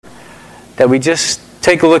that we just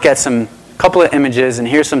take a look at some couple of images and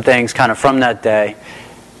hear some things kind of from that day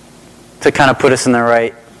to kind of put us in the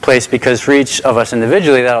right place, because for each of us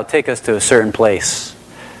individually, that'll take us to a certain place.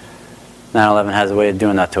 9/11 has a way of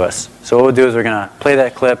doing that to us. So what we'll do is we're going to play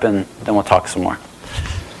that clip and then we'll talk some more.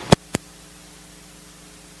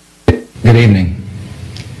 Good evening.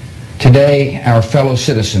 Today, our fellow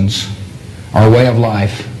citizens, our way of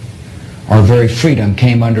life, our very freedom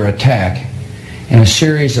came under attack in a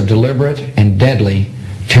series of deliberate and deadly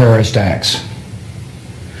terrorist acts.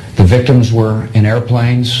 The victims were in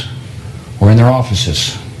airplanes or in their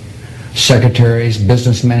offices. Secretaries,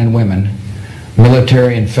 businessmen and women,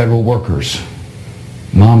 military and federal workers,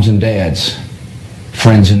 moms and dads,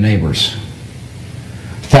 friends and neighbors.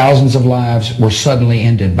 Thousands of lives were suddenly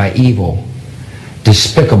ended by evil,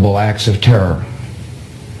 despicable acts of terror.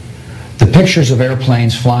 The pictures of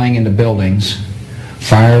airplanes flying into buildings,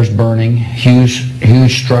 fires burning,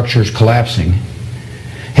 huge structures collapsing,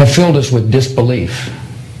 have filled us with disbelief,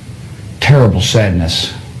 terrible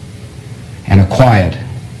sadness, and a quiet,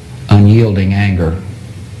 unyielding anger.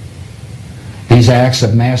 These acts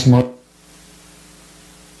of mass murder.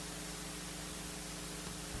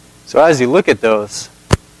 So as you look at those,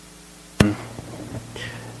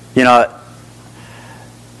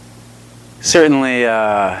 certainly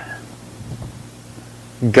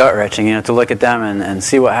gut-wrenching, to look at them and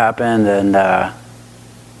see what happened. And I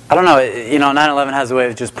don't know, 9/11 has a way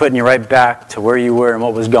of just putting you right back to where you were and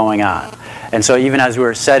what was going on. And so even as we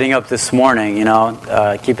were setting up this morning,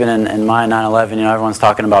 keeping in mind 9/11, everyone's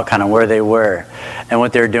talking about kind of where they were and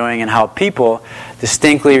what they were doing and how people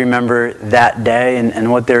distinctly remember that day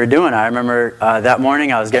and what they were doing. I remember that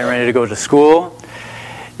morning I was getting ready to go to school,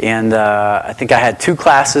 and I think I had 2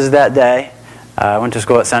 classes that day. I went to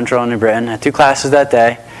school at Central in New Britain. I had 2 classes that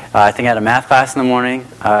day. I think I had a math class in the morning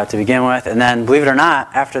to begin with, and then, believe it or not,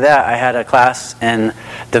 after that I had a class in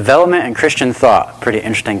Development and Christian Thought. Pretty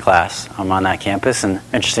interesting class. I'm on that campus, and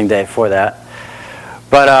interesting day for that.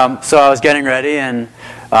 But so I was getting ready, and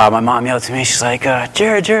my mom yelled to me. She's like,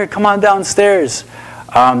 Jared, come on downstairs.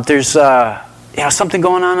 There's something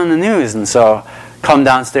going on in the news. And so come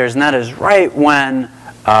downstairs, and that is right when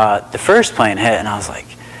the first plane hit, and I was like,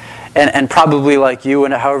 and probably like you,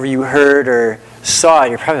 and however you heard or saw it,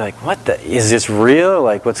 you're probably like, what is this real?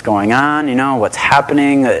 Like, what's going on? What's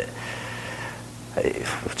happening?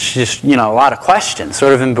 It's just, a lot of questions,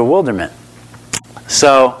 sort of in bewilderment.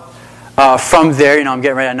 So from there, I'm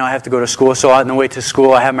getting ready. I know I have to go to school. So on the way to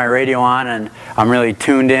school, I have my radio on, and I'm really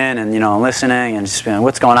tuned in and, listening and just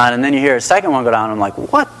what's going on. And then you hear a second one go down, and I'm like,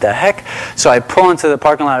 what the heck? So I pull into the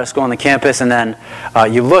parking lot of school on the campus, and then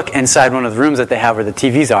you look inside one of the rooms that they have where the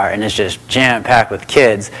TVs are, and it's just jam-packed with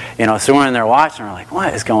kids. So we're in there watching, and we're like,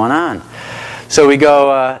 what is going on? So we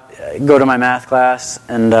go to my math class,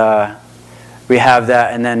 and we have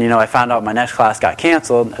that. And then, I found out my next class got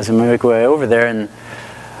canceled as we make our way over there. And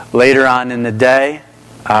later on in the day,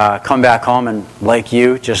 come back home and, like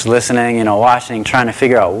you, just listening, watching, trying to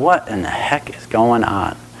figure out what in the heck is going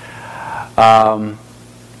on.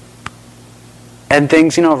 And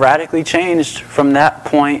things, radically changed from that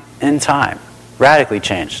point in time. Radically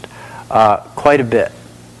changed quite a bit.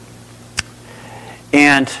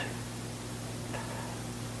 And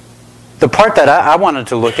the part that I wanted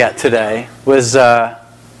to look at today was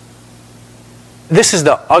this is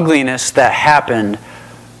the ugliness that happened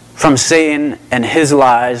from Satan and his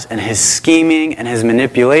lies and his scheming and his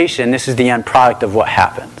manipulation. This is the end product of what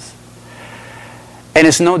happens. And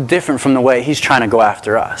it's no different from the way he's trying to go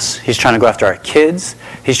after us. He's trying to go after our kids.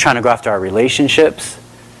 He's trying to go after our relationships.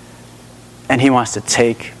 And he wants to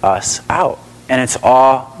take us out. And it's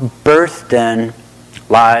all birthed in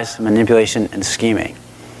lies, manipulation, and scheming.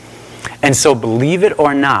 And so, believe it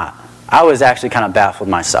or not, I was actually kind of baffled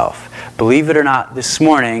myself. Believe it or not, this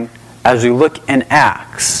morning, as we look in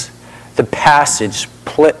Acts, the passage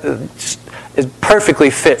it perfectly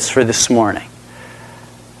fits for this morning.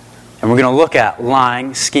 And we're going to look at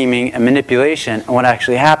lying, scheming, and manipulation and what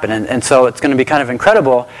actually happened. And so it's going to be kind of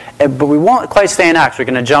incredible. But we won't quite stay in Acts. We're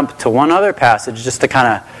going to jump to one other passage just to kind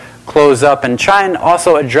of close up and try and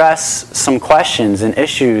also address some questions and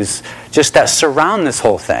issues just that surround this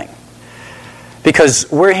whole thing.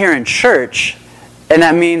 Because we're here in church, and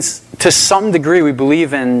that means to some degree we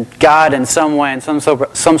believe in God in some way and some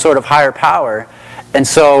sort of higher power. And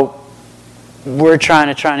so we're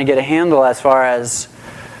trying to get a handle as far as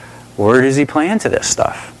where does he play into this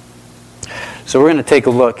stuff. So we're going to take a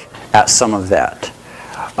look at some of that.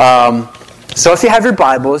 So if you have your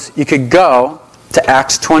Bibles, you could go to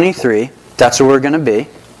Acts 23. That's where we're going to be.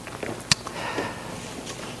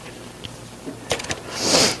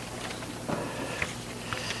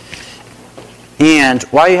 And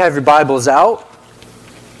while you have your Bibles out,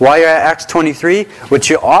 while you're at Acts 23, what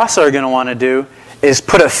you also are going to want to do is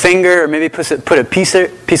put a finger, or maybe put a piece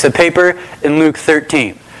of paper in Luke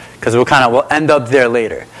 13, because we'll end up there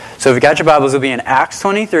later. So if you got your Bibles, we'll be in Acts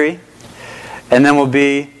 23, and then we'll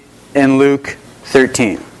be in Luke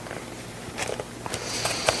 13.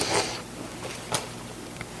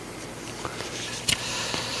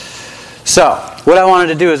 So, what I wanted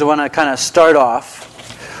to do is I want to kind of start off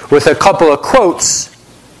with a couple of quotes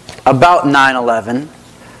about 9/11,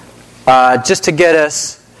 just to get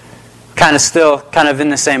us kind of in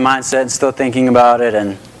the same mindset and still thinking about it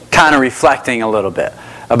and kind of reflecting a little bit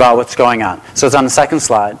about what's going on. So it's on the second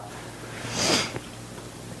slide.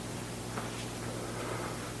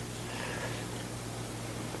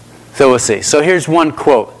 So we'll see. So here's one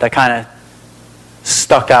quote that kind of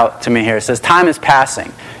stuck out to me here. It says, "Time is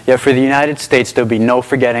passing, yet for the United States there will be no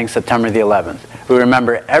forgetting September the 11th. We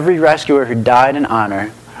remember every rescuer who died in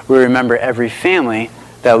honor. We remember every family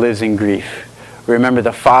that lives in grief. We remember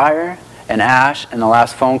the fire and ash and the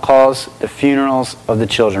last phone calls, the funerals of the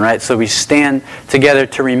children," right? So we stand together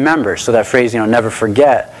to remember. So that phrase, never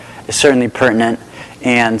forget, is certainly pertinent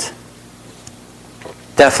and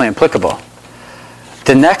definitely applicable.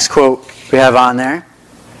 The next quote we have on there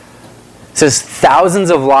says,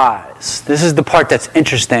 "Thousands of lives." This is the part that's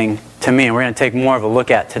interesting to me, and we're going to take more of a look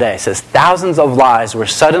at today. It says, "Thousands of lives were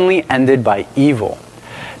suddenly ended by evil.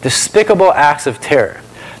 Despicable acts of terror.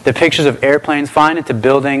 The pictures of airplanes flying into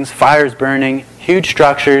buildings, fires burning, huge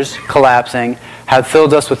structures collapsing have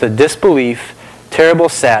filled us with a disbelief, terrible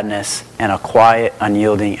sadness, and a quiet,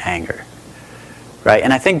 unyielding anger." Right?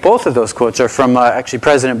 And I think both of those quotes are from actually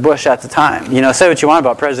President Bush at the time. Say what you want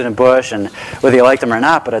about President Bush and whether you liked him or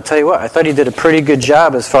not, but I tell you what, I thought he did a pretty good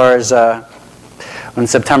job as far as when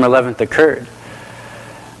September 11th occurred.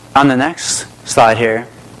 On the next slide here,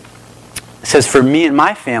 it says, "For me and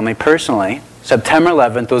my family personally, September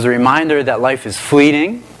 11th was a reminder that life is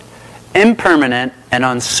fleeting, impermanent, and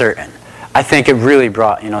uncertain." I think it really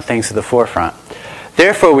brought things to the forefront.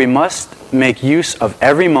 "Therefore, we must make use of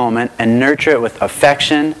every moment and nurture it with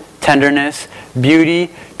affection, tenderness, beauty,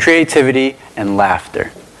 creativity, and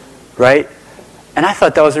laughter." Right? And I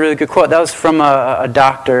thought that was a really good quote. That was from a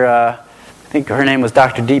doctor, I think her name was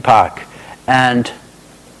Dr. Deepak. And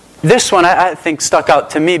this one I think stuck out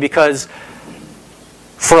to me because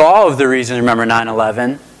for all of the reasons, remember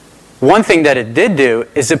 9/11, one thing that it did do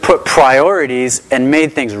is it put priorities and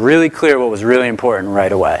made things really clear what was really important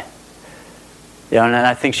right away. And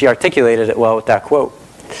I think she articulated it well with that quote.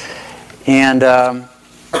 And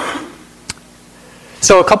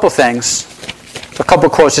so a couple things, a couple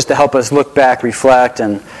quotes just to help us look back, reflect,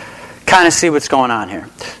 and kind of see what's going on here.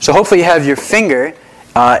 So hopefully you have your finger,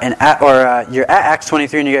 you're at Acts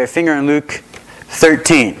 23 and you got your finger in Luke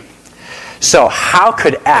 13. So how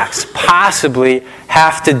could Acts possibly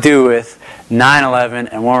have to do with 9/11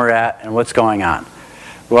 and where we're at and what's going on?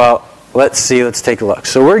 Well, let's see. Let's take a look.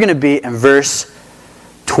 So we're going to be in verse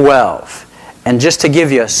 12. And just to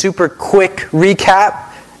give you a super quick recap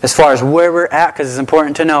as far as where we're at, because it's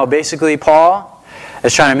important to know, basically Paul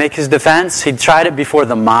is trying to make his defense. He tried it before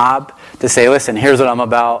the mob to say, listen, here's what I'm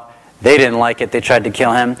about. They didn't like it. They tried to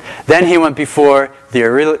kill him. Then he went before the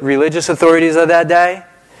religious authorities of that day.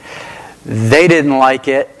 They didn't like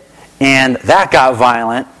it, and that got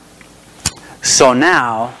violent. So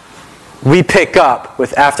now we pick up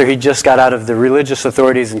with after he just got out of the religious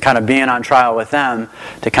authorities and kind of being on trial with them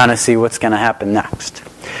to kind of see what's going to happen next.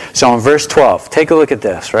 So in verse 12, take a look at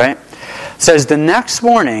this, right? It says, "The next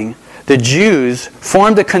morning the Jews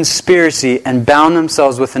formed a conspiracy and bound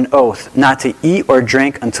themselves with an oath not to eat or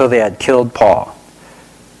drink until they had killed Paul."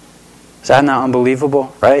 Is that not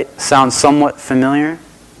unbelievable, right? Sounds somewhat familiar.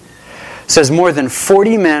 It says more than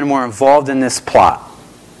 40 men were involved in this plot.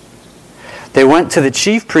 They went to the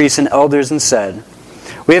chief priests and elders and said,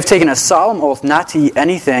 "We have taken a solemn oath not to eat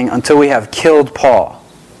anything until we have killed Paul."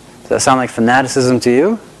 Does that sound like fanaticism to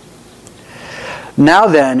you? "Now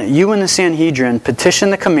then, you and the Sanhedrin petition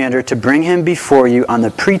the commander to bring him before you on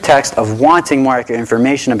the pretext of wanting more accurate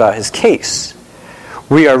information about his case.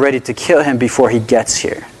 We are ready to kill him before he gets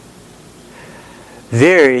here."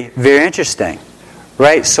 Very, very interesting.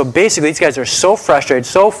 Right? So basically these guys are so frustrated,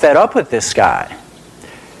 so fed up with this guy.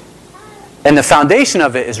 And the foundation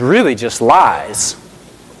of it is really just lies.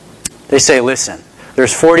 They say, listen,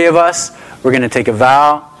 there's 40 of us. We're going to take a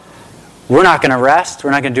vow. We're not going to rest. We're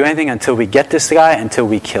not going to do anything until we get this guy, until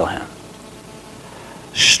we kill him.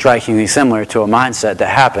 Strikingly similar to a mindset that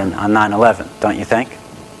happened on 9/11, don't you think?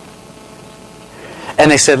 And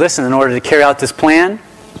they said, listen, in order to carry out this plan,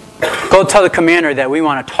 Go tell the commander that we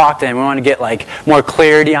want to talk to him. We want to get more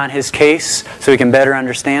clarity on his case so we can better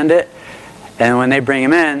understand it. And when they bring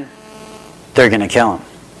him in, they're going to kill him.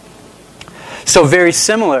 So very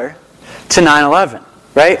similar to 9/11,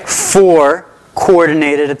 right? 4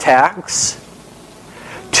 coordinated attacks.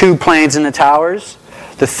 2 planes in the towers.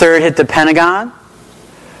 The 3rd hit the Pentagon.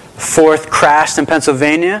 The 4th crashed in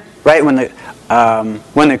Pennsylvania, right when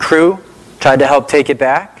the crew tried to help take it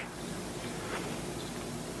back.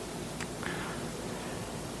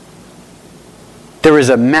 There was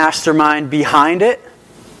a mastermind behind it.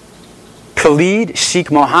 Khalid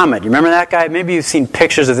Sheikh Mohammed. You remember that guy? Maybe you've seen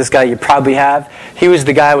pictures of this guy. You probably have. He was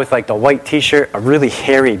the guy with the white t-shirt, a really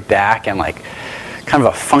hairy back, and kind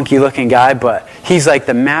of a funky looking guy, but he's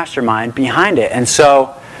the mastermind behind it. And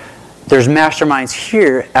so there's masterminds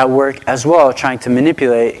here at work as well, trying to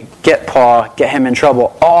manipulate, get Paul, get him in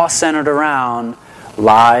trouble, all centered around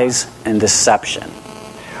lies and deception.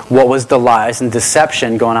 What was the lies and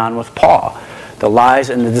deception going on with Paul? The lies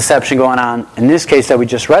and the deception going on in this case that we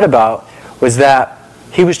just read about was that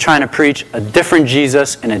he was trying to preach a different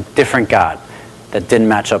Jesus and a different God that didn't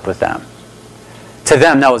match up with them. To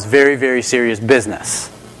them, that was very, very serious business.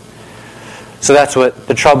 So that's what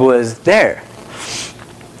the trouble is there.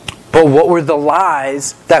 But what were the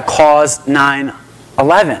lies that caused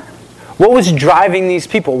 9/11? What was driving these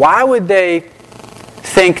people? Why would they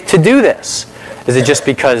think to do this? Is it just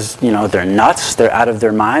because, they're nuts, they're out of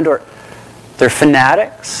their mind, or they're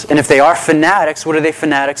fanatics? And if they are fanatics, what are they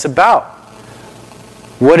fanatics about?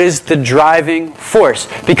 What is the driving force?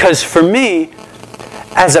 Because for me,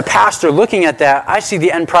 as a pastor looking at that, I see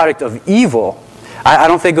the end product of evil. I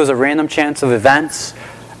don't think it was a random chance of events.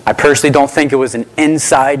 I personally don't think it was an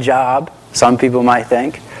inside job. Some people might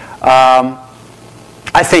think. I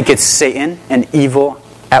think it's Satan and evil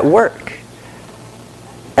at work.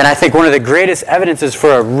 And I think one of the greatest evidences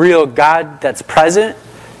for a real God that's present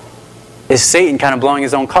is Satan kind of blowing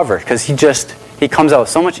his own cover. Because he comes out with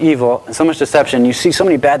so much evil and so much deception. You see so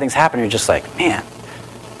many bad things happen. You're just like, man,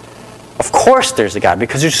 of course there's a God,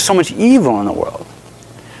 because there's just so much evil in the world.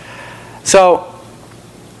 So,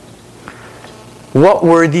 what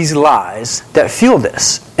were these lies that fueled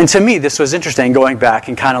this? And to me, this was interesting, going back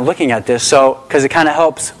and kind of looking at this, because it kind of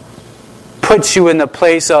helps put you in the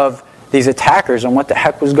place of these attackers and what the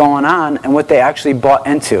heck was going on and what they actually bought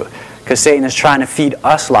into. Because Satan is trying to feed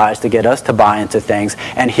us lies to get us to buy into things,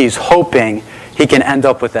 and he's hoping he can end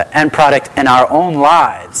up with an end product in our own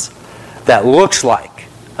lives that looks like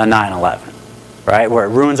a 9/11, right? Where it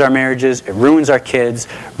ruins our marriages, it ruins our kids,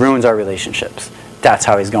 ruins our relationships. That's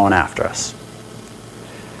how he's going after us.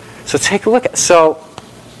 So take a look at some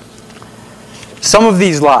of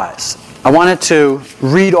these lies. I wanted to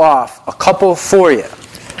read off a couple for you.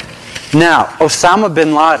 Now, Osama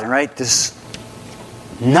bin Laden, right? This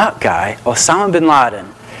nut guy, Osama bin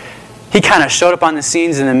Laden, he kind of showed up on the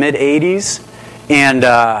scenes in the mid-'80s, and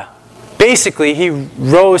basically he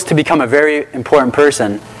rose to become a very important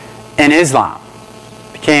person in Islam.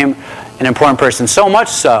 Became an important person, so much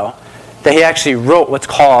so that he actually wrote what's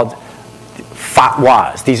called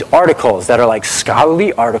fatwas, these articles that are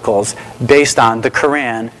scholarly articles based on the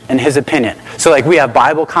Quran and his opinion. So we have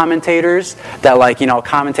Bible commentators that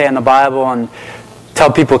commentate on the Bible and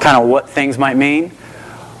tell people kind of what things might mean.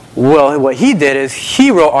 Well, what he did is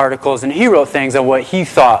he wrote articles and he wrote things on what he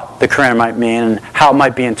thought the Quran might mean and how it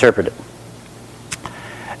might be interpreted.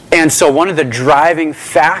 And so one of the driving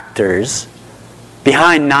factors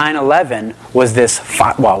behind 9/11 was this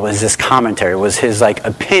fatwa, was this commentary, was his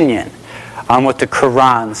opinion on what the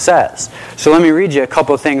Quran says. So let me read you a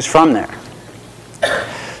couple of things from there.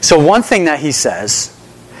 So one thing that he says,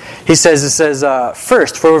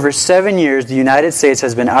 first, for over 7 years, the United States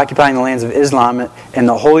has been occupying the lands of Islam in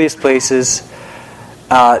the holiest places,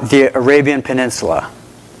 the Arabian Peninsula.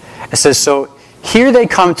 It says, so here they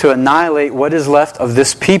come to annihilate what is left of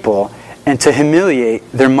this people and to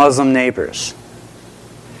humiliate their Muslim neighbors.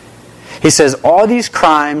 He says, all these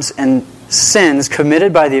crimes and sins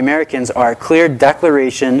committed by the Americans are a clear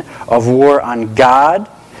declaration of war on God,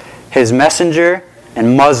 His messenger,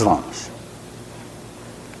 and Muslims.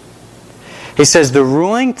 He says, the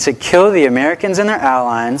ruling to kill the Americans and their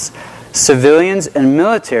allies, civilians and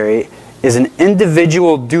military, is an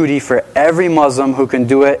individual duty for every Muslim who can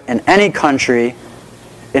do it in any country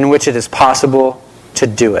in which it is possible to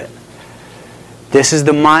do it. This is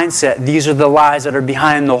the mindset. These are the lies that are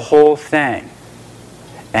behind the whole thing.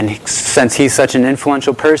 And since he's such an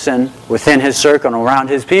influential person within his circle and around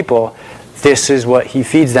his people, this is what he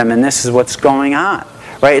feeds them, and this is what's going on.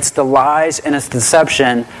 Right? It's the lies and it's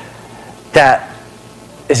deception that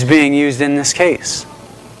is being used in this case.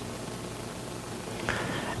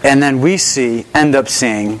 And then we end up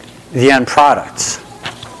seeing the end product.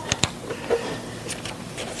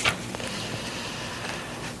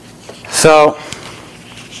 So,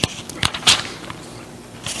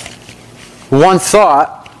 one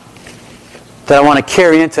thought that I want to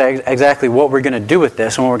carry into exactly what we're going to do with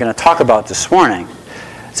this and what we're going to talk about this morning.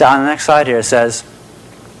 So on the next slide here it says,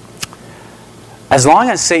 as long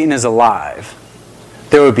as Satan is alive,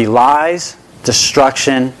 there would be lies,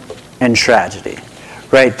 destruction, and tragedy.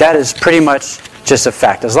 Right? That is pretty much just a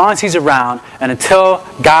fact. As long as he's around, and until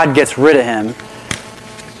God gets rid of him,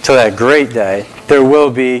 till that great day, there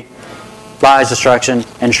will be lies, destruction,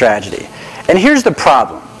 and tragedy. And here's the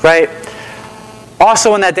problem, right?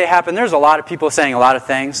 Also when that day happened, there's a lot of people saying a lot of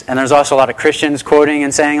things, and there's also a lot of Christians quoting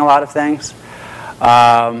and saying a lot of things.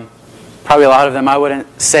 Probably a lot of them I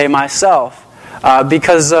wouldn't say myself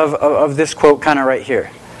because of this quote kind of right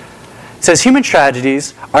here. It says, human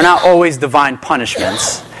tragedies are not always divine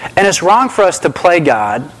punishments, and it's wrong for us to play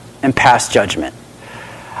God and pass judgment.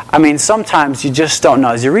 I mean, sometimes you just don't know.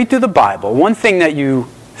 As you read through the Bible, one thing that you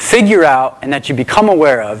figure out and that you become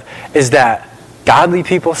aware of is that godly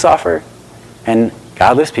people suffer and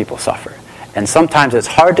godless people suffer. And sometimes it's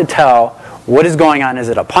hard to tell what is going on. Is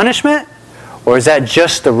it a punishment? Or is that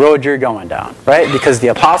just the road you're going down? Right? Because the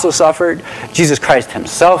apostles suffered. Jesus Christ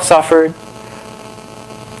himself suffered.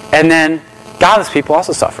 And then godless people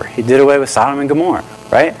also suffer. He did away with Sodom and Gomorrah.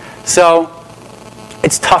 Right? So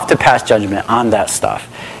it's tough to pass judgment on that stuff.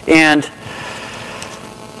 And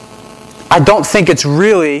I don't think it's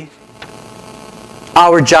really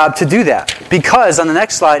our job to do that. Because on the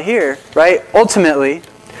next slide here, right, ultimately,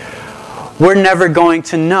 we're never going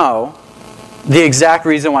to know the exact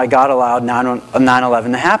reason why God allowed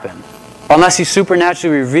 9/11 to happen. Unless he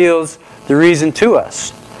supernaturally reveals the reason to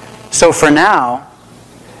us. So for now,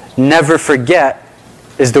 never forget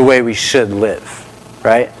is the way we should live.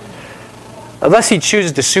 Right? Unless he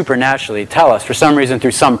chooses to supernaturally tell us for some reason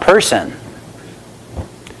through some person,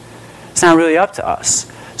 it's not really up to us.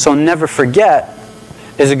 So never forget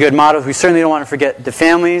is a good motto. We certainly don't want to forget the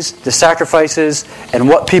families, the sacrifices, and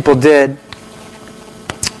what people did.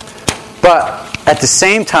 But at the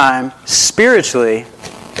same time, spiritually,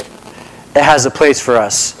 it has a place for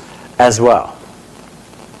us as well.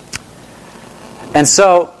 And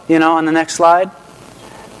so, on the next slide,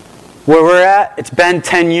 where we're at, it's been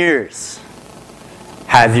 10 years.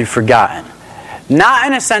 Have you forgotten? Not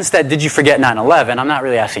in a sense that, did you forget 9/11? I'm not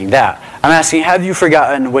really asking that. I'm asking, have you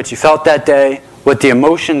forgotten what you felt that day, what the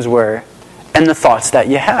emotions were, and the thoughts that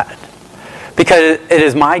you had? Because it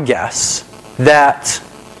is my guess that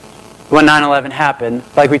when 9/11 happened,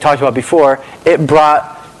 like we talked about before, it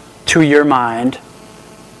brought to your mind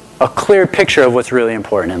a clear picture of what's really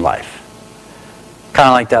important in life. Kind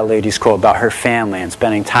of like that lady's quote about her family and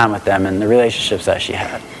spending time with them and the relationships that she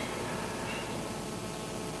had.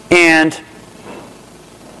 And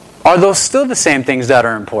are those still the same things that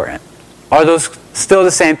are important? Are those still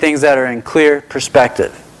the same things that are in clear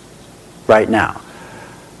perspective right now?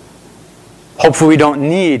 Hopefully we don't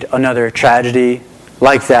need another tragedy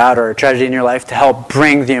like that or a tragedy in your life to help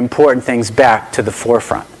bring the important things back to the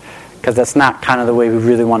forefront. Because that's not kind of the way we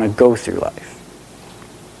really want to go through life.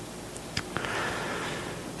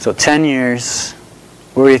 So 10 years,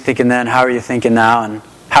 what were you thinking then? How are you thinking now? And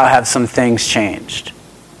how have some things changed?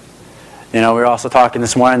 We were also talking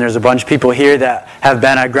this morning, there's a bunch of people here that have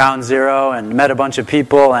been at Ground Zero and met a bunch of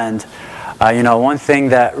people. And, one thing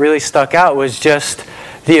that really stuck out was just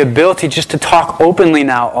the ability just to talk openly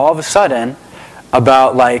now, all of a sudden,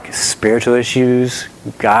 about like spiritual issues,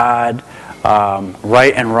 God,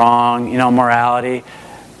 right and wrong, morality.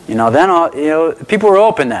 Then, people were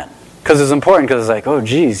open then. Because it's important, because it's like, oh,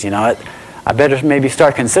 geez, I better maybe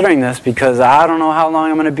start considering this because I don't know how long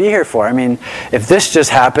I'm going to be here for. I mean, if this just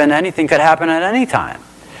happened, anything could happen at any time.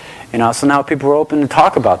 So now people are open to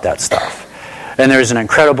talk about that stuff. And there's an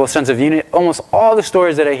incredible sense of unity. Almost all the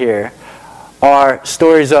stories that I hear are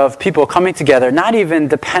stories of people coming together, not even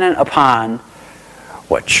dependent upon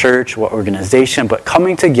what church, what organization, but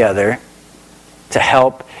coming together to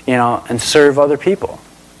help, and serve other people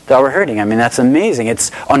that were hurting. I mean, that's amazing.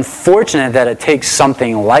 It's unfortunate that it takes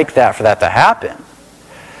something like that for that to happen.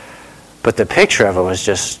 But the picture of it was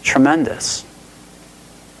just tremendous.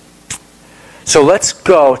 So let's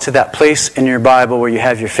go to that place in your Bible where you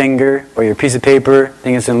have your finger or your piece of paper. I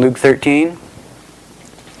think it's in Luke 13.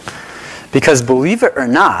 Because believe it or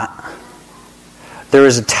not, there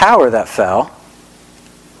was a tower that fell.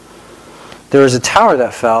 There was a tower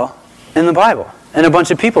that fell in the Bible. And a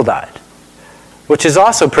bunch of people died. Which is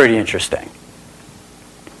also pretty interesting.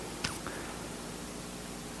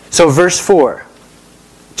 So verse 4.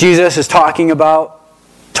 Jesus is talking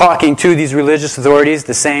talking to these religious authorities,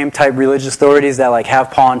 the same type religious authorities that like have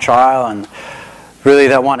Paul on trial and really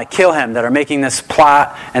that want to kill him, that are making this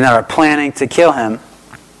plot and that are planning to kill him.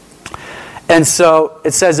 And so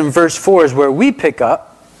it says in verse 4 is where we pick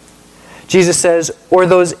up. Jesus says, or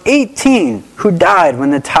those 18 who died when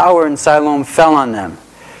the tower in Siloam fell on them,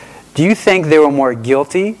 do you think they were more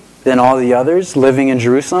guilty than all the others living in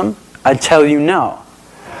Jerusalem? I tell you no.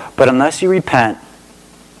 But unless you repent,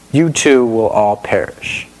 you too will all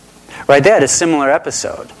perish. Right, they had a similar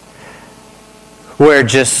episode where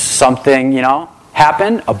just something,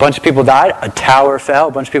 happened, a bunch of people died, a tower fell,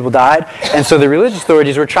 a bunch of people died, and so the religious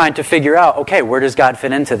authorities were trying to figure out, okay, where does God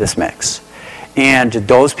fit into this mix? And did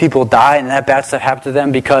those people die and that bad stuff happened to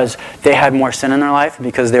them because they had more sin in their life,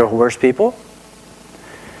 because they were worse people?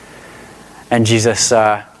 And Jesus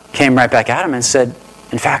came right back at him and said,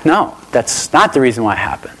 in fact, no, that's not the reason why it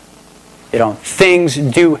happened. Things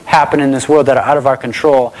do happen in this world that are out of our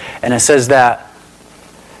control, and it says that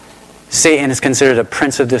Satan is considered a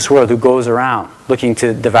prince of this world who goes around looking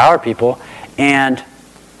to devour people, and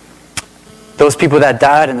those people that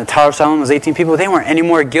died in the Tower of Siloam, those 18 people, they weren't any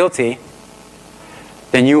more guilty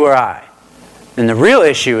than you or I. And the real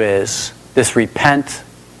issue is this repent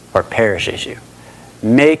or perish issue.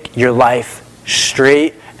 Make your life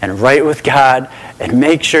straight and right with God, and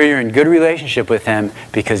make sure you're in good relationship with Him,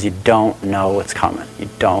 because you don't know what's coming. You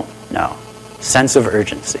don't know. Sense of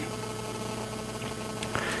urgency.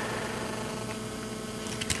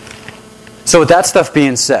 So with that stuff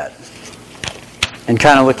being said, and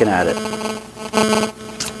kind of looking at it,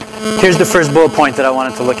 here's the first bullet point that I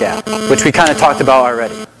wanted to look at, which we kind of talked about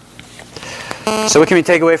already. So what can we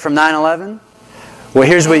take away from 9/11? Well,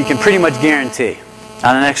 here's what you can pretty much guarantee.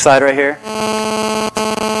 On the next slide right here,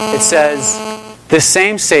 it says, this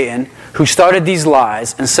same Satan who started these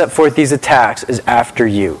lies and set forth these attacks is after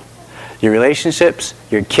you. Your relationships,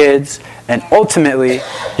 your kids, and ultimately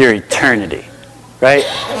your eternity. Right?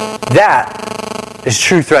 That is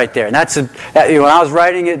truth right there. And when I was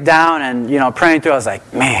writing it down and praying through, I was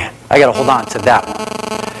like, man, I got to hold on to that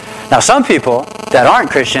one. Now, some people that aren't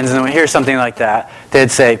Christians, and when we hear something like that, they'd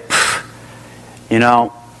say,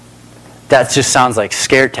 that just sounds like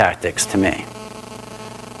scare tactics to me.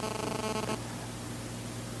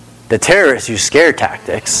 The terrorists use scare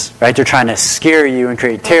tactics, right? They're trying to scare you and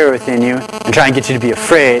create terror within you and try and get you to be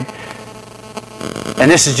afraid. And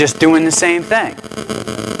this is just doing the same thing.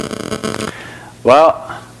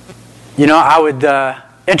 Well, I would,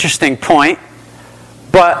 interesting point,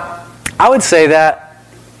 but I would say that,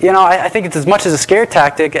 I think it's as much as a scare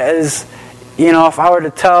tactic as, if I were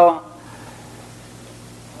to tell,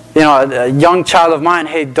 a young child of mine,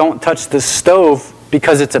 hey, don't touch the stove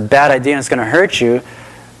because it's a bad idea and it's going to hurt you,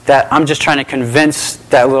 that I'm just trying to convince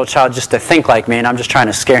that little child just to think like me, and I'm just trying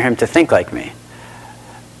to scare him to think like me.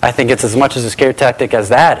 I think it's as much as a scare tactic as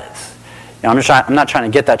that is. I'm not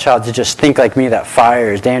trying to get that child to just think like me that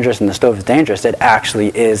fire is dangerous and the stove is dangerous. It actually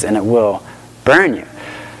is, and it will burn you.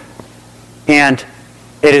 And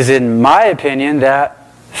it is in my opinion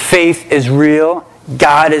that faith is real,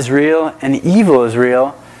 God is real, and evil is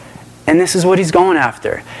real. And this is what he's going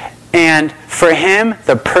after. And for him,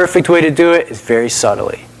 the perfect way to do it is very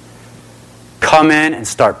subtly. Come in and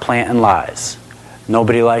start planting lies.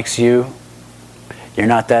 Nobody likes you. You're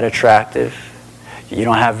not that attractive. You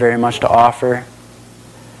don't have very much to offer.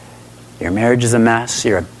 Your marriage is a mess.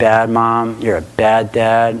 You're a bad mom. You're a bad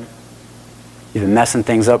dad. You've been messing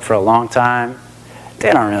things up for a long time.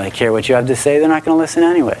 They don't really care what you have to say. They're not going to listen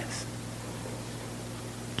anyways.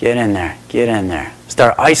 Get in there. Get in there.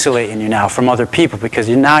 Start isolating you now from other people because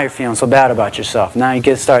now you're feeling so bad about yourself. Now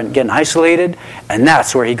you start getting isolated, and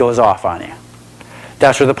that's where he goes off on you.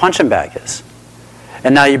 That's where the punching bag is.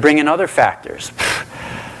 And now you bring in other factors.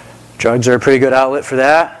 Drugs are a pretty good outlet for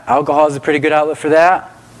that. Alcohol is a pretty good outlet for that.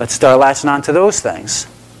 Let's start latching on to those things.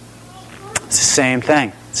 It's the same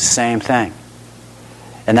thing. It's the same thing.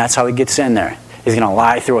 And that's how he gets in there. He's going to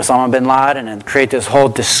lie through Osama bin Laden and create this whole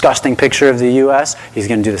disgusting picture of the U.S. He's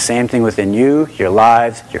going to do the same thing within you, your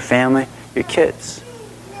lives, your family, your kids.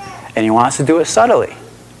 And he wants to do it subtly.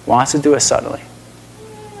 Wants to do it subtly.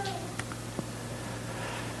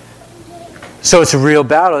 So it's a real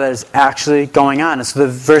battle that is actually going on. It's the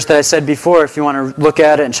verse that I said before, if you want to look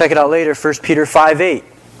at it and check it out later, 1 Peter 5:8.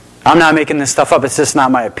 I'm not making this stuff up. It's just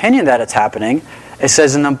not my opinion that it's happening. It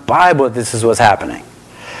says in the Bible this is what's happening.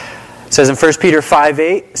 It says in 1 Peter 5:8,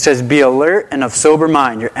 it says, be alert and of sober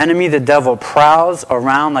mind. Your enemy, the devil, prowls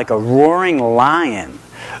around like a roaring lion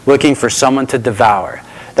looking for someone to devour.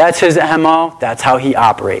 That's his MO. That's how he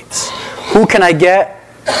operates. Who can I get?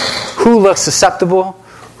 Who looks susceptible?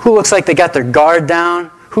 Who looks like they got their guard down?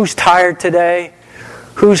 Who's tired today?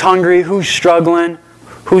 Who's hungry? Who's struggling?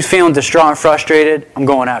 Who's feeling distraught and frustrated? I'm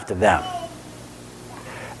going after them.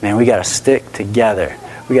 Man, we got to stick together.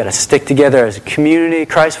 We got to stick together as a community,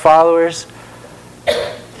 Christ followers.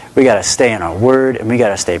 We got to stay in our word, and we got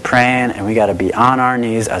to stay praying, and we got to be on our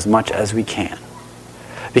knees as much as we can.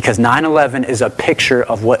 Because 9/11 is a picture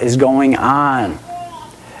of what is going on.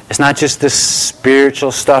 It's not just this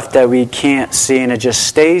spiritual stuff that we can't see and it just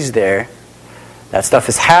stays there. That stuff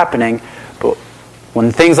is happening, but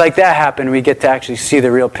when things like that happen, we get to actually see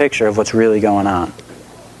the real picture of what's really going on.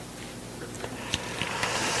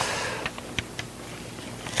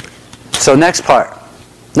 So next part.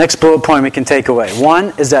 Next bullet point we can take away.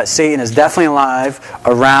 One is that Satan is definitely alive,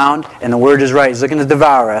 around, and the word is right. He's looking to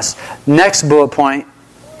devour us. Next bullet point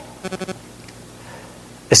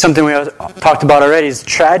is something we talked about already. Is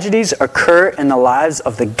tragedies occur in the lives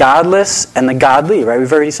of the godless and the godly. Right?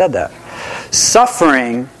 We've already said that.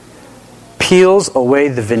 Suffering peels away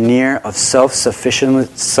the veneer of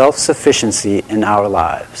self-sufficiency in our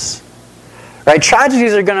lives. Right?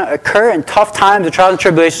 Tragedies are going to occur, and tough times, the trials and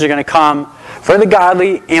tribulations are going to come for the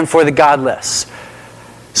godly and for the godless.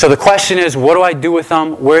 So the question is, what do I do with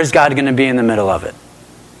them? Where's God going to be in the middle of it?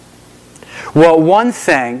 Well, one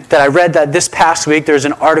thing that I read that this past week, there's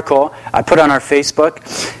an article I put on our Facebook.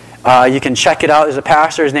 You can check it out. There's a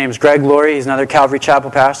pastor. His name is Greg Laurie. He's another Calvary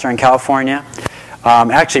Chapel pastor in California.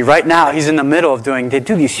 Actually, right now, he's in the middle of they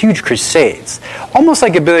do these huge crusades. Almost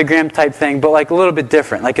like a Billy Graham type thing, but like a little bit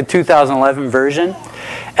different, like a 2011 version.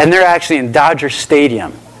 And they're actually in Dodger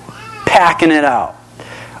Stadium, packing it out.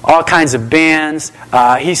 All kinds of bands.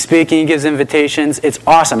 He's speaking, he gives invitations. It's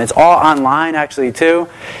awesome. It's all online, actually, too.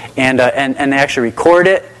 And they actually record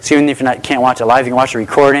it. So even if you can't watch it live, you can watch the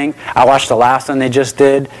recording. I watched the last one they just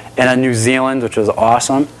did in New Zealand, which was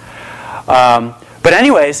awesome. But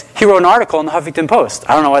anyways, he wrote an article in the Huffington Post.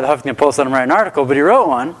 I don't know why the Huffington Post let him write an article, but he wrote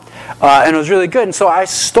one, and it was really good. And so I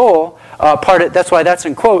stole part of, that's why that's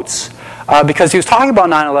in quotes, because he was talking about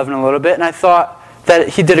 9/11 a little bit, and I thought that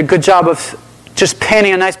he did a good job of just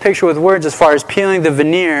painting a nice picture with words as far as peeling the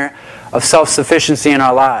veneer of self-sufficiency in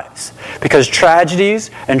our lives. Because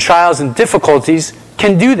tragedies and trials and difficulties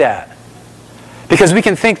can do that. Because we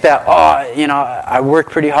can think that, I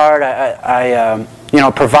work pretty hard, I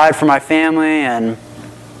provide for my family and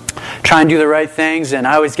try and do the right things, and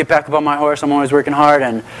I always get back up on my horse, I'm always working hard,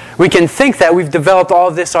 and we can think that we've developed all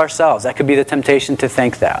of this ourselves. That could be the temptation to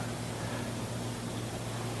think that.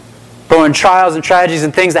 But when trials and tragedies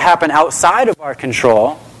and things that happen outside of our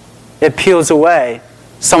control, it peels away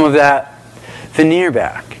some of that veneer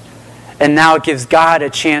back. And now it gives God a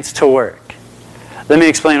chance to work. Let me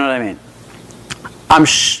explain what I mean.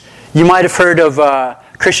 You might have heard of a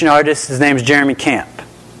Christian artist. His name is Jeremy Camp.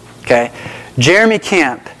 Okay, Jeremy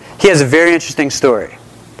Camp, he has a very interesting story.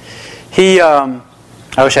 I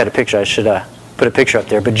wish I had a picture. I should put a picture up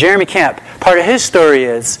there. But Jeremy Camp, part of his story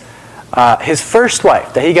is his first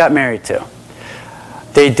wife that he got married to.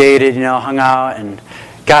 They dated, hung out and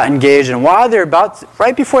got engaged. And while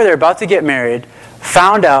right before they're about to get married,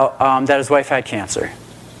 found out that his wife had cancer.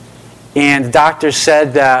 And the doctors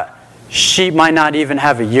said that she might not even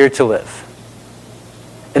have a year to live.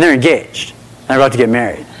 And they're engaged. And they're about to get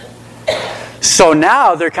married. So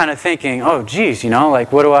now they're kind of thinking, oh, geez,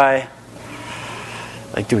 what do I...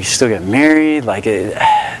 do we still get married? What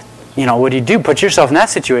do you do? Put yourself in that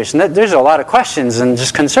situation. There's a lot of questions and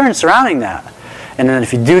just concerns surrounding that. And then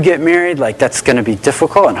if you do get married, that's going to be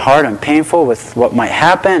difficult and hard and painful with what might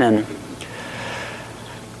happen. And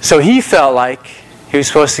so he felt like he was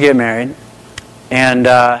supposed to get married. And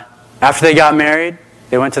after they got married,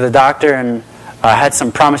 they went to the doctor and had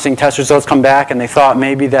some promising test results come back, and they thought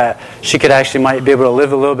maybe that she might be able to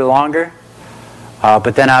live a little bit longer.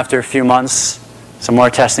 But then after a few months, some more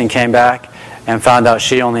testing came back and found out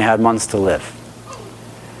she only had months to live.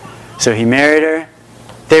 So he married her.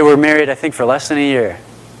 They were married, I think, for less than a year.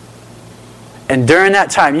 And during that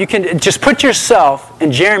time, you can just put yourself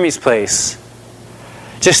in Jeremy's place.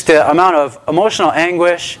 Just the amount of emotional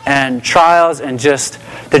anguish and trials and just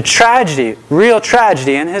the tragedy, real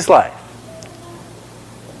tragedy in his life.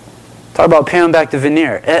 Talk about peeling back the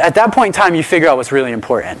veneer. At that point in time, you figure out what's really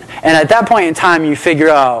important. And at that point in time, you figure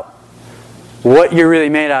out what you're really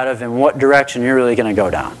made out of and what direction you're really going to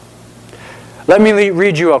go down. Let me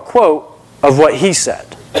read you a quote of what he said.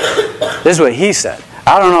 This is what he said.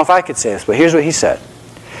 I don't know if I could say this, but here's what he said.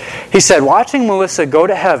 He said, watching Melissa go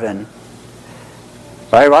to heaven,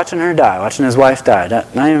 right, watching her die, watching his wife die,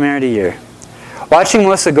 not even married a year. Watching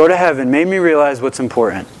Melissa go to heaven made me realize what's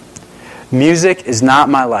important. Music is not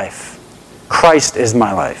my life. Christ is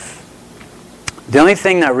my life. The only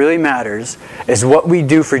thing that really matters is what we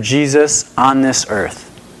do for Jesus on this earth.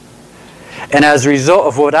 And as a result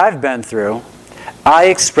of what I've been through, I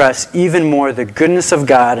express even more the goodness of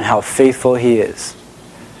God and how faithful He is.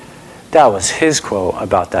 That was his quote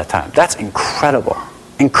about that time. That's incredible.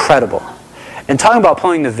 Incredible. And talking about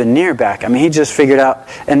pulling the veneer back, I mean, he just figured out,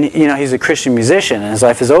 and he's a Christian musician, and his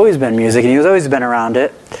life has always been music, and he's always been around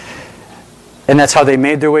it. And that's how they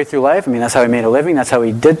made their way through life. I mean, that's how he made a living. That's how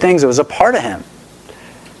he did things. It was a part of him.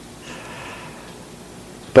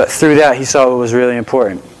 But through that, he saw what was really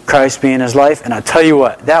important. Christ being his life. And I'll tell you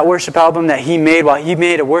what, that worship album that he made,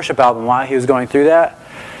 a worship album while he was going through that,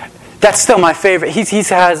 that's still my favorite. He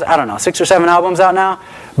has, 6 or 7 albums out now.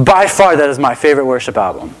 By far, that is my favorite worship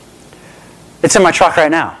album. It's in my truck right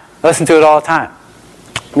now. I listen to it all the time.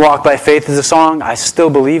 Walk by Faith is a song. I Still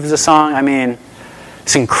Believe is a song. I mean,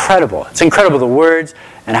 it's incredible. It's incredible, the words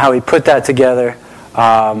and how he put that together.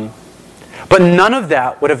 But none of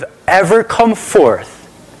that would have ever come forth.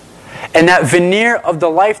 And that veneer of the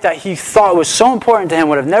life that he thought was so important to him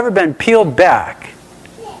would have never been peeled back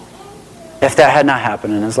if that had not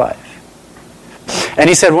happened in his life. And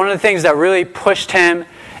he said one of the things that really pushed him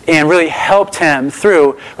and really helped him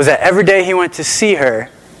through was that every day he went to see her,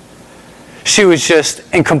 she was just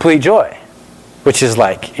in complete joy, which is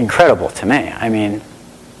like incredible to me. I mean,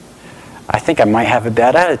 I think I might have a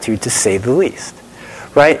bad attitude to say the least,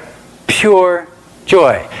 right? Pure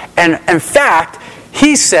joy. And in fact,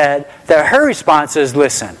 he said that her response is,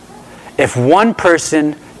 listen, if one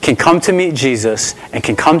person can come to meet Jesus and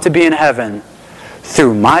can come to be in heaven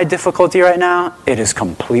through my difficulty right now, it is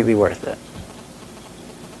completely worth it.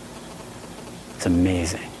 It's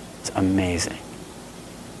amazing. It's amazing.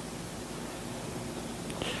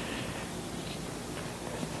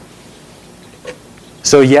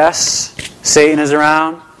 So yes, Satan is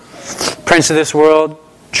around, prince of this world,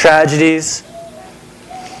 tragedies.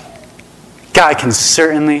 God can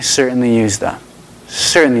certainly use them.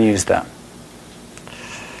 Certainly use them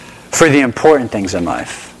for the important things in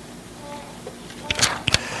life.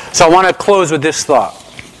 So I want to close with this thought.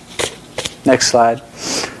 Next slide.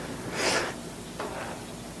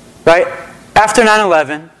 Right? After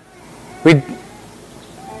 9/11, we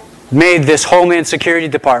made this Homeland Security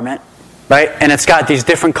Department, right? And it's got these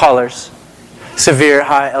different colors. Severe,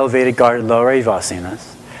 high, elevated, guarded, low, right? You've all seen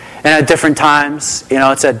this. And at different times,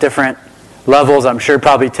 it's at different levels. I'm sure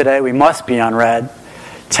probably today we must be on red.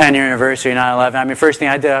 10-year anniversary, 9/11. I mean, first thing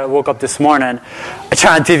I did, I woke up this morning. I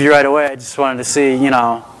turned on TV right away. I just wanted to see,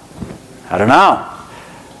 I don't know.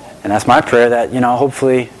 And that's my prayer that,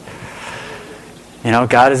 hopefully,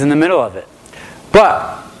 God is in the middle of it.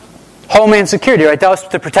 But Homeland Security, right? That was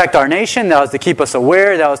to protect our nation. That was to keep us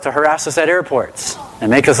aware. That was to harass us at airports and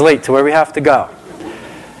make us late to where we have to go.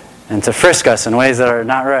 And to frisk us in ways that are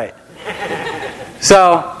not right.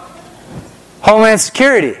 So, Homeland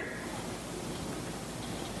Security.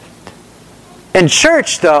 In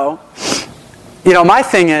church, though, my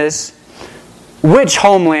thing is, which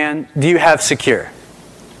homeland do you have secure?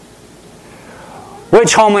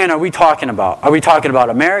 Which homeland are we talking about? Are we talking about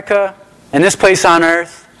America and this place on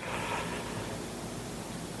earth?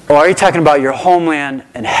 Or are you talking about your homeland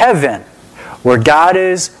in heaven, where God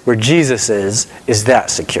is, where Jesus is that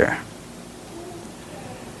secure?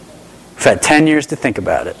 We've had 10 years to think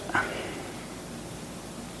about it.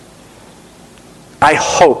 I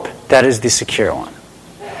hope that is the secure one.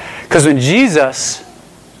 Because when Jesus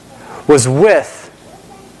was with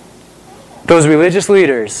those religious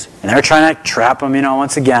leaders, and they were trying to trap him,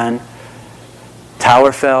 once again,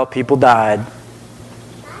 tower fell, people died,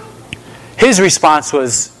 his response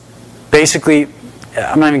was basically,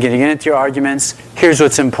 I'm not even getting into your arguments, here's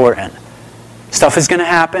what's important. Stuff is going to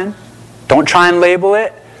happen. Don't try and label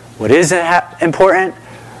it. What is important?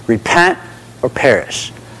 Repent or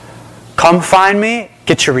perish. Come find me.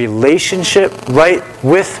 Get your relationship right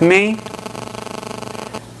with me.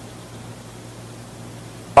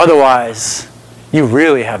 Otherwise, you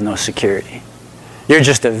really have no security. You're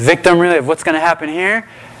just a victim, really, of what's going to happen here.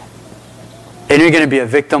 And you're going to be a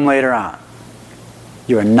victim later on.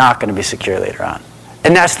 You are not going to be secure later on.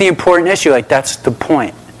 And that's the important issue. That's the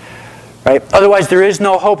point. Right? Otherwise, there is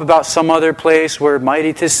no hope about some other place we're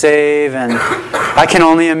mighty to save. And I can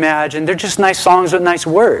only imagine. They're just nice songs with nice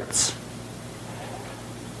words.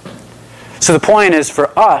 So the point is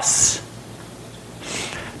for us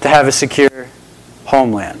to have a secure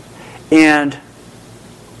homeland. And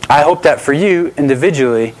I hope that for you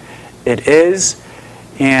individually it is.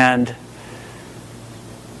 And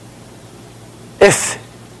if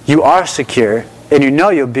you are secure and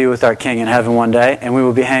you'll be with our King in heaven one day and we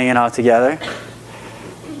will be hanging out together,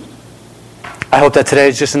 I hope that today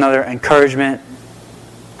is just another encouragement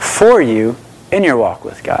for you in your walk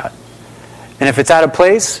with God. And if it's at a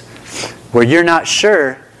place where you're not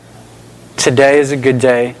sure, today is a good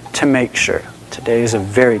day to make sure. Today is a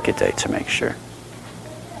very good day to make sure.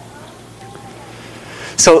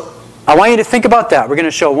 So I want you to think about that. We're going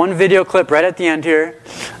to show one video clip right at the end here.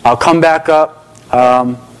 I'll come back up,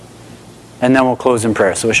 and then we'll close in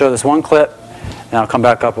prayer. So we'll show this one clip, and I'll come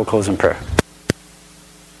back up, we'll close in prayer.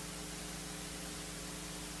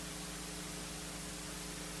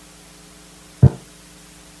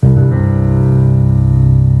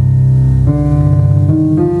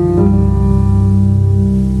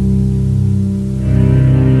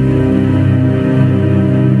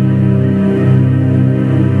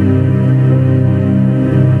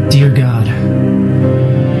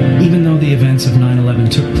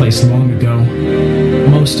 Long ago,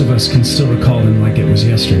 most of us can still recall them like it was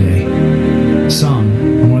yesterday.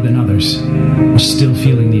 Some, more than others, are still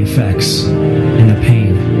feeling the effects and the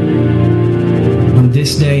pain. On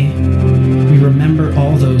this day, we remember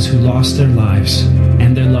all those who lost their lives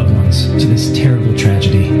and their loved ones to this terrible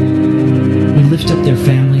tragedy. We lift up their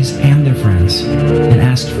families and their friends and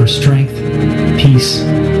ask for strength, peace,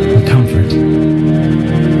 and comfort.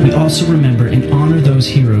 We also remember and honor those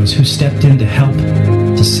heroes who stepped in to help,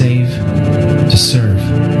 to save, to serve.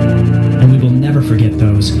 And we will never forget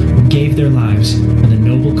those who gave their lives for the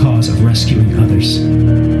noble cause of rescuing others.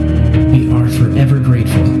 We are forever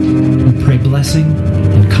grateful. We pray blessing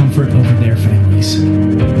and comfort over their families.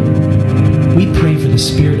 We pray for the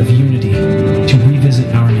spirit of unity to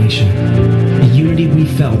revisit our nation, the unity we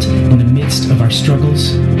felt in the midst of our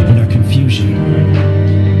struggles and our confusion.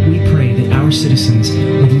 We pray that our citizens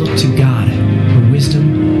would look to God for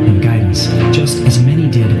wisdom and guidance, just as many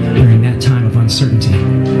did during that time of uncertainty.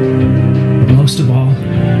 But most of all,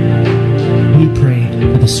 we pray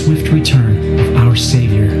for the swift return of our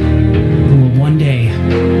Savior, who will one day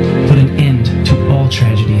put an end to all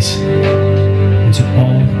tragedies and to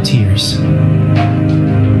all tears.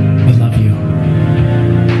 We love you.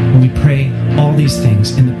 And we pray all these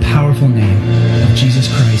things in the powerful name of Jesus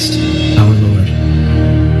Christ, our Lord.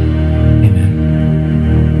 Amen.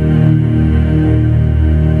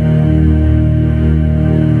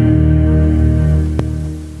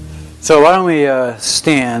 So why don't we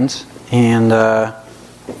stand and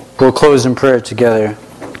we'll close in prayer together.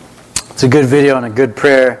 It's a good video and a good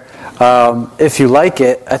prayer. If you like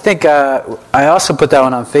it, I think I also put that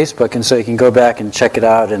one on Facebook, and so you can go back and check it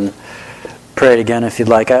out and pray it again if you'd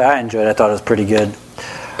like. I enjoyed it. I thought it was pretty good.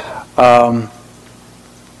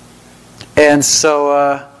 And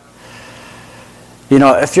so,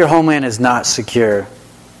 if your homeland is not secure,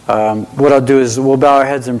 what I'll do is we'll bow our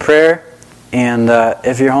heads in prayer. And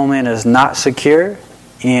if your homeland is not secure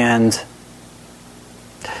and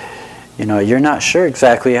you're not sure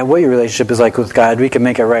exactly what your relationship is like with God, we can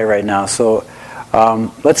make it right now. So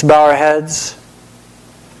let's bow our heads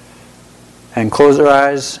and close our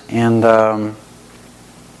eyes. And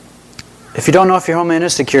if you don't know if your homeland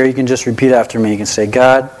is secure, you can just repeat after me. You can say,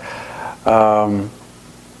 God,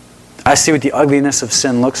 I see what the ugliness of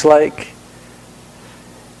sin looks like,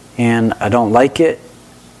 and I don't like it.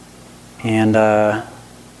 And I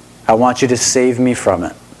want you to save me from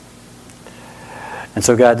it. And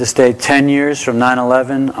so God, this day, 10 years from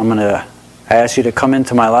 9/11, I ask you to come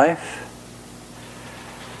into my life.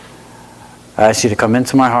 I ask you to come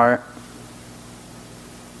into my heart.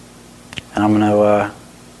 And I'm going to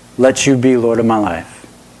let you be Lord of my life.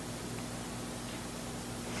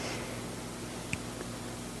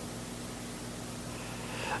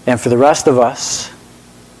 And for the rest of us,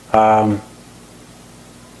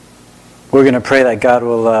 we're going to pray that God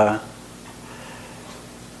will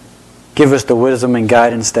give us the wisdom and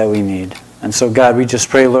guidance that we need. And so, God, we just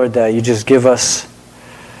pray, Lord, that you just give us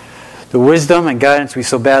the wisdom and guidance we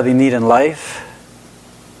so badly need in life.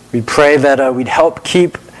 We pray that we'd help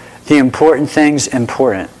keep the important things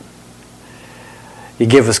important. You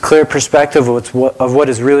give us clear perspective of what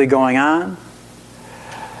is really going on.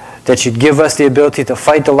 That you'd give us the ability to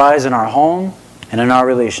fight the lies in our home and in our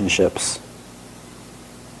relationships.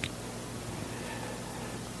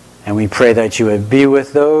 And we pray that you would be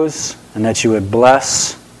with those and that you would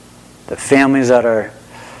bless the families that are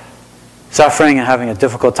suffering and having a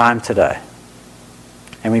difficult time today.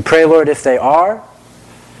 And we pray, Lord, if they are,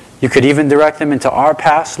 you could even direct them into our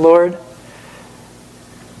paths, Lord.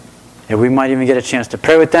 And we might even get a chance to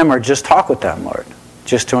pray with them or just talk with them, Lord,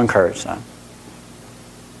 just to encourage them.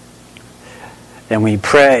 And we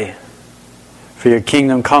pray for your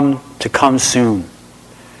kingdom to come soon.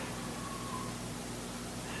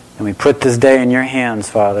 And we put this day in your hands,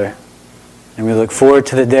 Father. And we look forward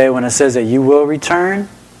to the day when it says that you will return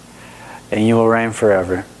and you will reign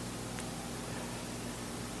forever.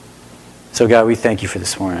 So God, we thank you for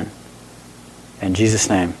this morning. In Jesus'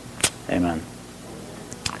 name, amen.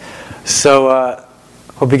 So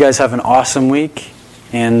hope you guys have an awesome week.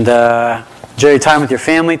 And enjoy your time with your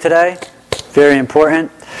family today. Very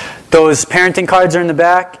important. Those parenting cards are in the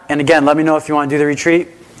back. And again, let me know if you want to do the retreat.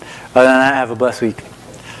 Other than that, have a blessed week.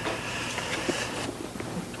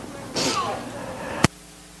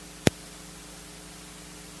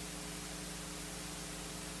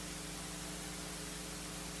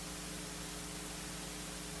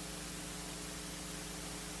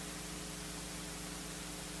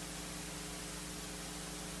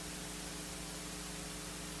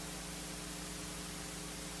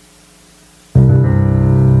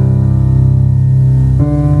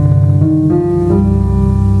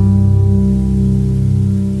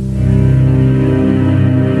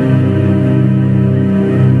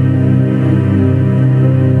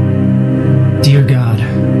 Dear God,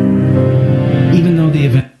 even though the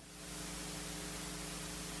event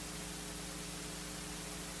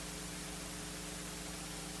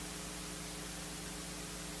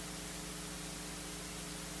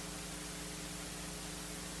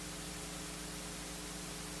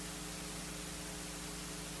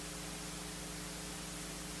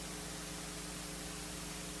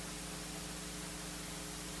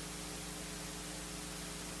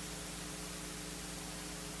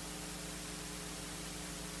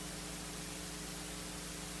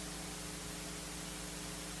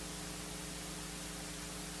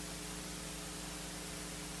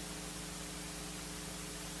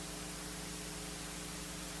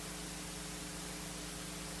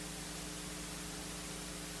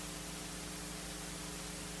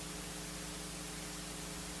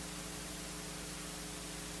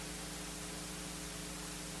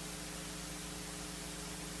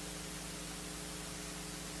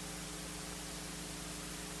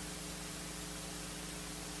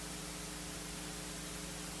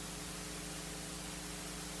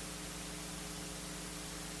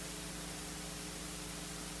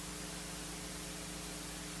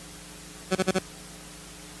you